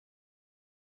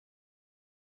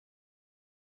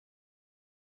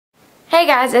Hey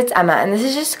guys, it's Emma, and this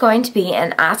is just going to be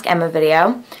an Ask Emma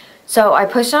video. So I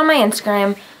posted on my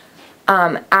Instagram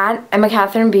at Emma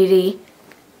Catherine Beauty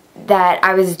that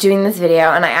I was doing this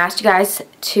video, and I asked you guys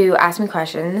to ask me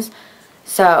questions.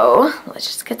 So let's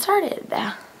just get started.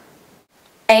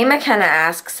 A. McKenna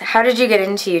asks, how did you get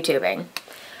into YouTubing?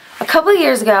 A couple of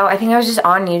years ago, I think I was just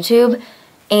on YouTube,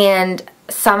 and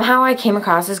somehow I came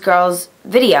across this girl's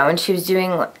video, and she was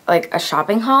doing like a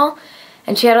shopping haul.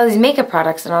 And she had all these makeup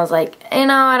products, and I was like, you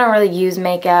know, I don't really use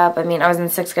makeup. I mean, I was in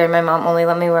 6th grade. My mom only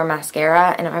let me wear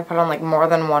mascara, and if I put on, like, more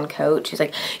than one coat, she's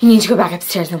like, you need to go back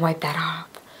upstairs and wipe that off.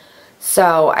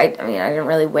 So, I mean, I didn't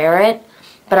really wear it,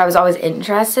 but I was always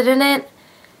interested in it.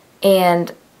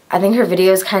 And I think her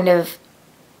videos kind of,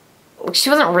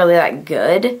 she wasn't really that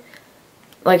good.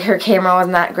 Like, her camera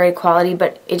wasn't that great quality,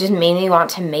 but it just made me want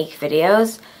to make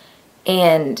videos.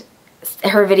 And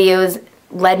her videos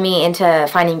led me into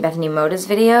finding Bethany Moda's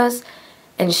videos,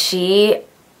 and she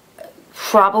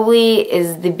probably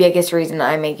is the biggest reason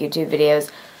I make YouTube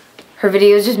videos. Her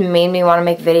videos just made me want to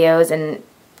make videos and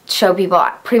show people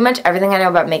pretty much everything I know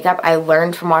about makeup I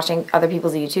learned from watching other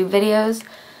people's YouTube videos.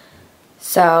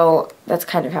 So that's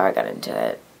kind of how I got into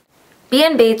it.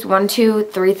 BN Bates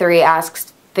 1233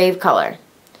 asks, fave color.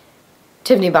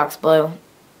 Tiffany Box Blue.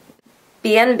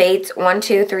 BN Bates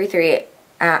 1233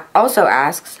 also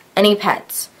asks, any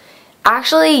pets?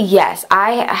 Actually, yes.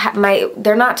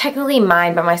 They're not technically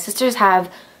mine, but my sisters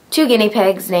have 2 guinea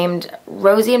pigs named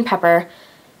Rosie and Pepper,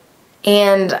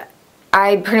 and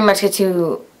I pretty much get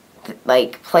to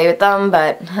like play with them,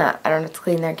 but I don't have to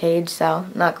clean their cage, so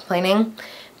I'm not complaining.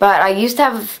 But I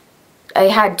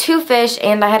had 2 fish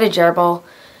and I had a gerbil,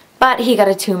 but he got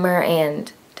a tumor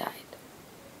and died.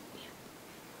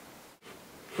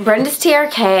 Yeah. Brenda's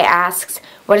TRK asks,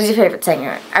 what is your favorite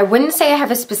singer? I wouldn't say I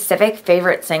have a specific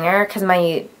favorite singer because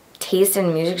my taste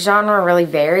in music genre really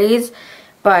varies,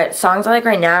 but songs I like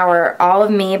right now are All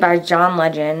of Me by John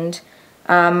Legend,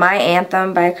 My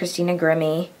Anthem by Christina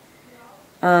Grimmie,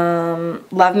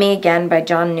 Love Me Again by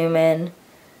John Newman,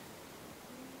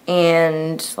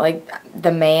 and like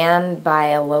The Man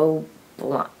by Aloe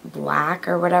Black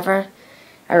or whatever.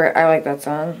 I like that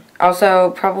song.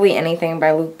 Also, probably Anything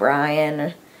by Luke Bryan,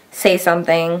 or Say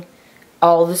Something.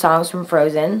 All the songs from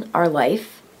Frozen are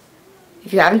life.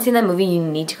 If you haven't seen that movie, you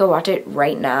need to go watch it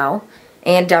right now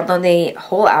and download the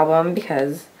whole album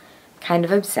because I'm kind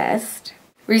of obsessed.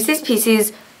 Reese's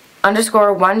Pieces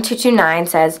 _1229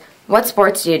 says, what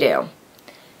sports do you do?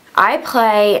 I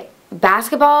play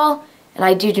basketball and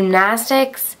I do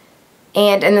gymnastics,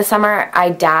 and in the summer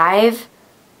I dive,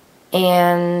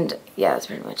 and yeah, that's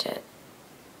pretty much it.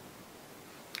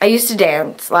 I used to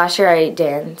dance. Last year I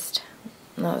danced.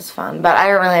 That was fun, but I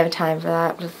don't really have time for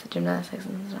that with gymnastics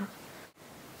and stuff.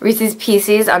 Reese's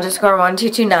Pieces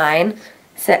 _1229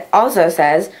 also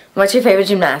says, what's your favorite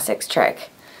gymnastics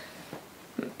trick?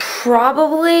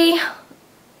 Probably, yeah,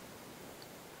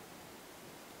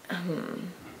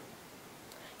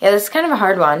 this is kind of a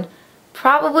hard one.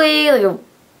 Probably like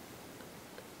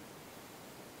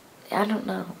I don't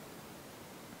know.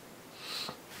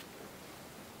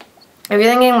 If you're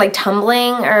thinking like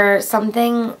tumbling or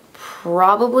something,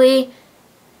 probably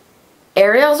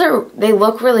aerials they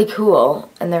look really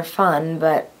cool and they're fun,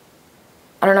 but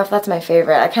I don't know if that's my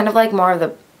favorite. I kind of like more of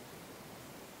the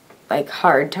like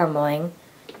hard tumbling.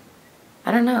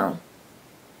 I don't know.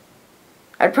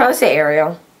 I'd probably say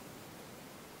aerial.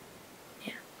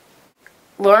 Yeah.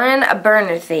 Lauren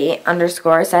Bernathy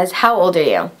 _ says, how old are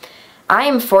you? I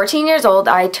am 14 years old.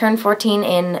 I turned 14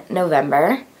 in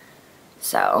November.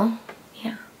 So,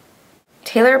 yeah.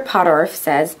 Taylor Pottorf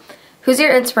says, who's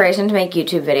your inspiration to make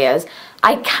YouTube videos?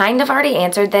 I kind of already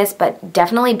answered this, but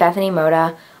definitely Bethany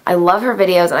Moda. I love her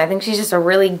videos, and I think she's just a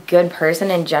really good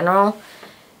person in general.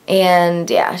 And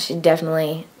yeah, she's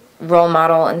definitely role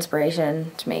model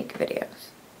inspiration to make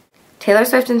videos. Taylor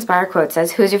Swift Inspire Quote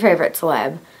says, who's your favorite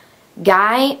celeb?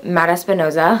 Guy, Matt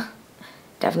Espinoza,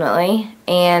 definitely.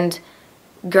 And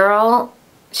girl,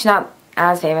 she's not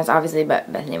as famous, obviously,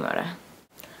 but Bethany Moda.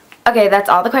 Okay, that's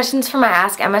all the questions for my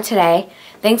Ask Emma today.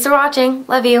 Thanks for watching.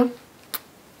 Love you.